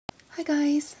Hi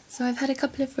guys, so I've had a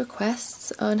couple of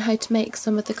requests on how to make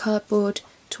some of the cardboard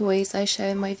toys I show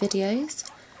in my videos,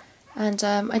 and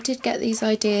I did get these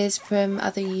ideas from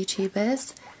other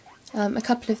YouTubers. A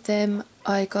couple of them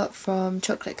I got from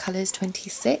Chocolate Colours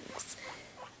 26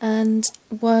 and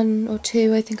one or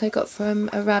two I think I got from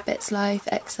A Rabbit's Life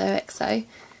XOXO,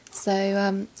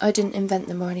 so I didn't invent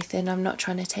them or anything, I'm not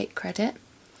trying to take credit.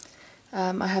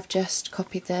 I have just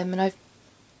copied them and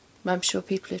I'm sure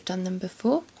people have done them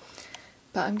before.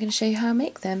 But I'm going to show you how I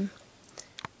make them.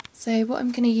 So what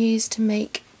I'm going to use to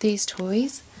make these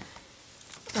toys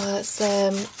are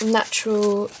some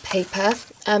natural paper.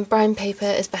 Brown paper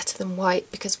is better than white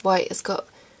because white has got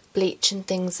bleach and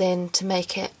things in to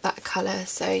make it that colour,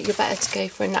 so you're better to go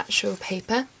for a natural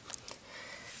paper.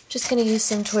 Just going to use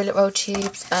some toilet roll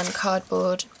tubes and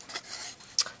cardboard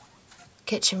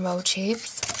kitchen roll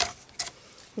tubes.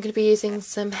 I'm going to be using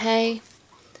some hay,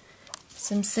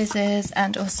 some scissors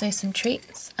and also some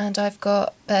treats, and I've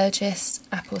got Burgess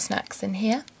apple snacks in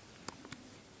here.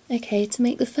 Okay, to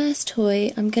make the first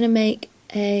toy I'm going to make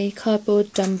a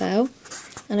cardboard dumbbell,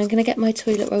 and I'm going to get my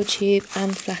toilet roll tube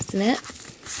and flatten it,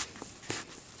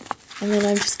 and then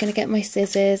I'm just going to get my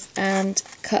scissors and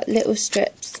cut little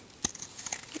strips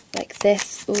like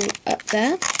this all up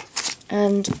there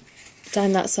and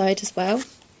down that side as well,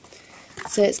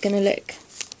 so it's going to look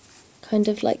kind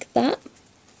of like that.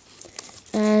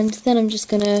 And then I'm just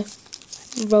going to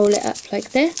roll it up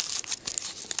like this.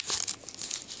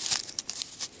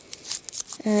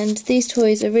 And these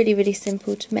toys are really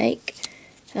simple to make,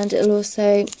 and it'll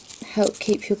also help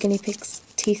keep your guinea pig's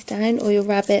teeth down, or your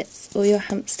rabbits or your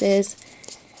hamsters,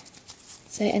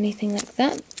 so anything like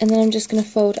that. And then I'm just going to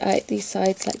fold out these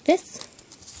sides like this,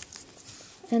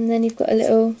 and then you've got a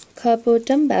little cardboard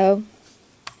dumbbell.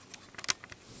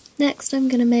 Next I'm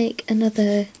going to make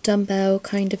another dumbbell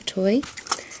kind of toy,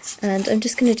 and I'm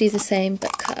just going to do the same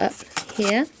but cut up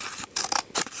here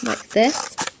like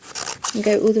this and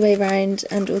go all the way around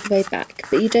and all the way back,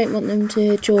 but you don't want them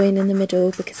to join in the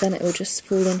middle because then it will just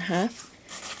fall in half.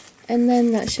 And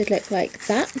then that should look like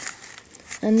that,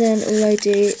 and then all I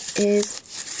do is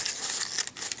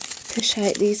push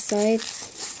out these sides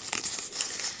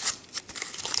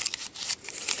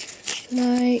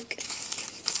like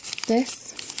this.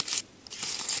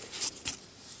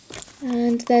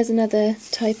 And there's another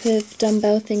type of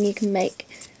dumbbell thing you can make,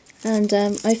 and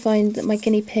I find that my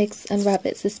guinea pigs and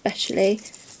rabbits especially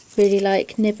really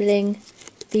like nibbling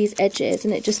these edges,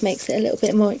 and it just makes it a little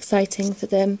bit more exciting for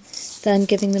them than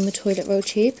giving them a toilet roll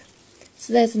tube.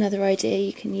 So there's another idea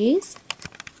you can use.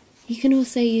 You can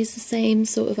also use the same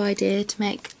sort of idea to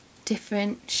make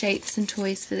different shapes and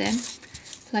toys for them,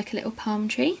 like a little palm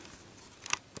tree.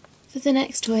 For the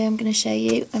next toy I'm going to show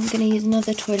you, I'm going to use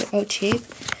another toilet roll tube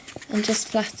and just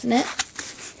flatten it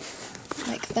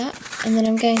like that, and then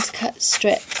I'm going to cut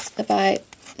strips about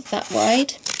that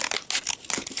wide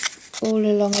all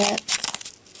along it,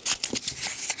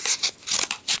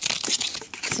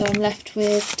 so I'm left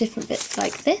with different bits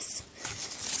like this,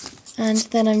 and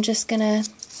then I'm just going to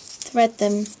thread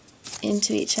them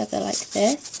into each other like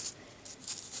this,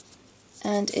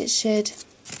 and it should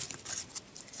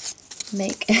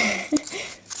make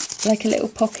like a little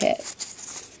pocket.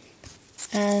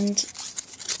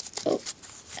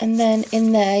 And then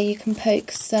in there you can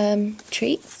poke some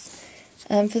treats.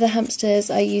 For the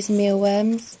hamsters I use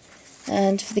mealworms,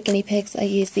 and for the guinea pigs I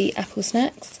use the apple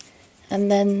snacks,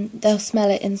 and then they'll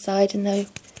smell it inside and they'll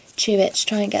chew it to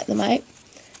try and get them out.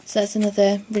 So that's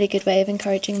another really good way of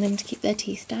encouraging them to keep their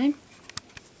teeth down.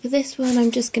 For this one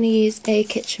I'm just going to use a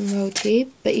kitchen roll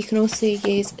tube, but you can also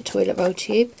use a toilet roll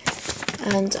tube,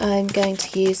 and I'm going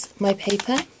to use my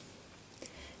paper.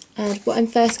 And what I'm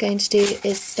first going to do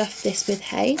is stuff this with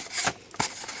hay.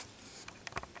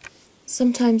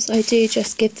 Sometimes I do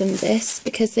just give them this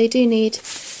because they do need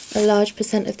a large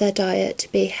percent of their diet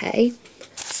to be hay,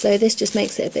 so this just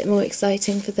makes it a bit more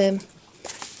exciting for them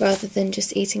rather than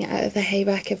just eating it out of a hay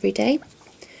rack every day.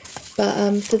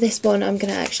 But for this one I'm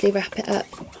going to actually wrap it up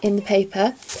in the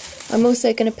paper. I'm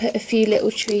also going to put a few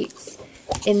little treats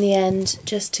in the end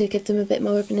just to give them a bit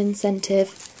more of an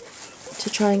incentive to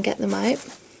try and get them out.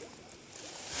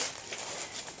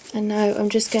 And now I'm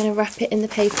just going to wrap it in the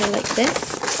paper like this.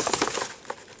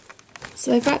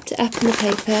 So I've wrapped it up in the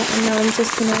paper, and now I'm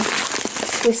just going to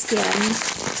twist the end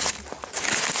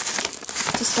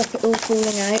to stop it all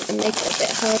falling out and make it a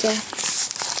bit harder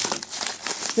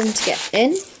for them to get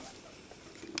in.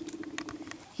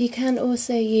 You can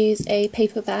also use a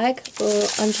paper bag, or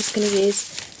I'm just going to use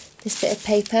this bit of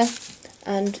paper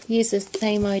and use the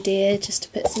same idea, just to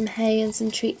put some hay and some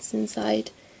treats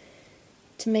inside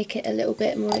to make it a little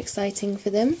bit more exciting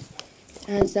for them.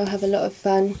 and they'll have a lot of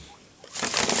fun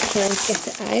trying to get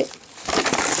it out.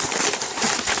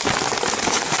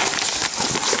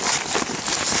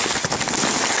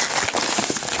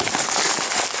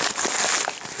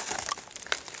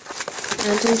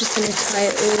 And I'm just going to tie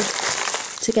it all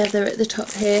together at the top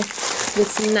here with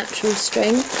some natural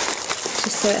string,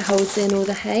 just so it holds in all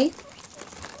the hay.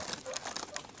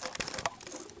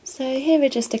 So here are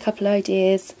just a couple of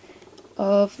ideas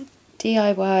of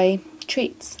DIY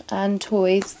treats and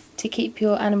toys to keep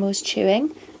your animals chewing,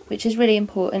 which is really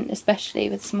important, especially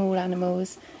with small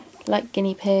animals like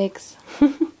guinea pigs.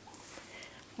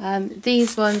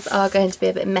 These ones are going to be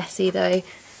a bit messy though,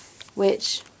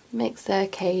 which makes their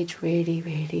cage really,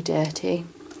 really dirty.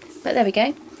 But there we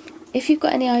go. If you've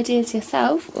got any ideas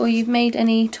yourself, or you've made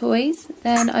any toys,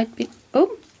 then I'd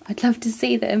love to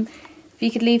see them. If you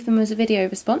could leave them as a video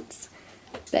response.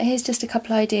 But here's just a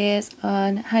couple of ideas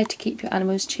on how to keep your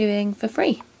animals chewing for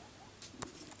free.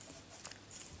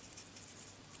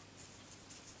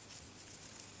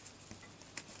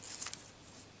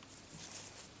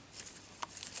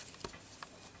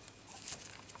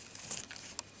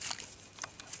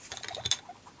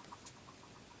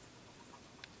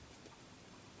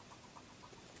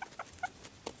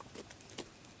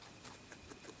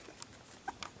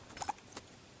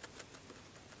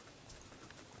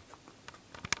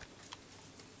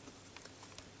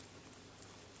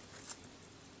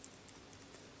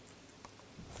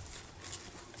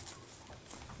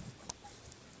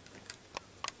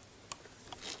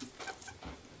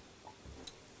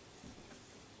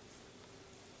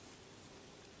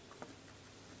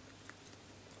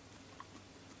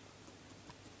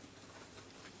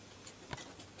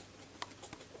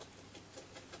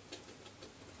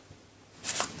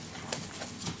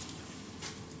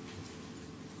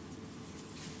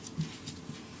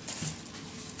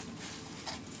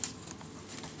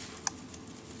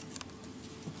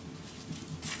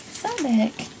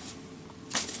 Sonic.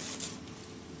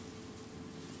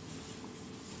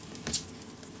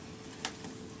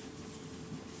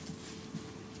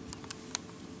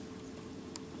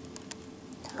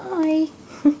 Hi.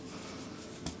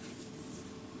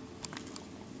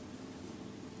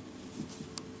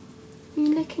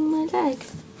 You licking my leg?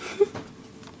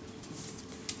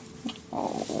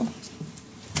 Oh.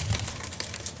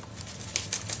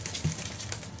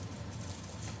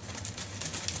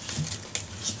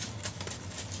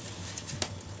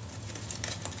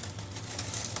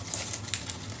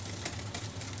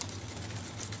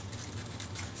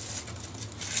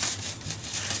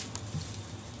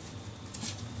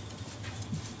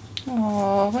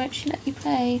 Oh, won't she let you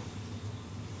play?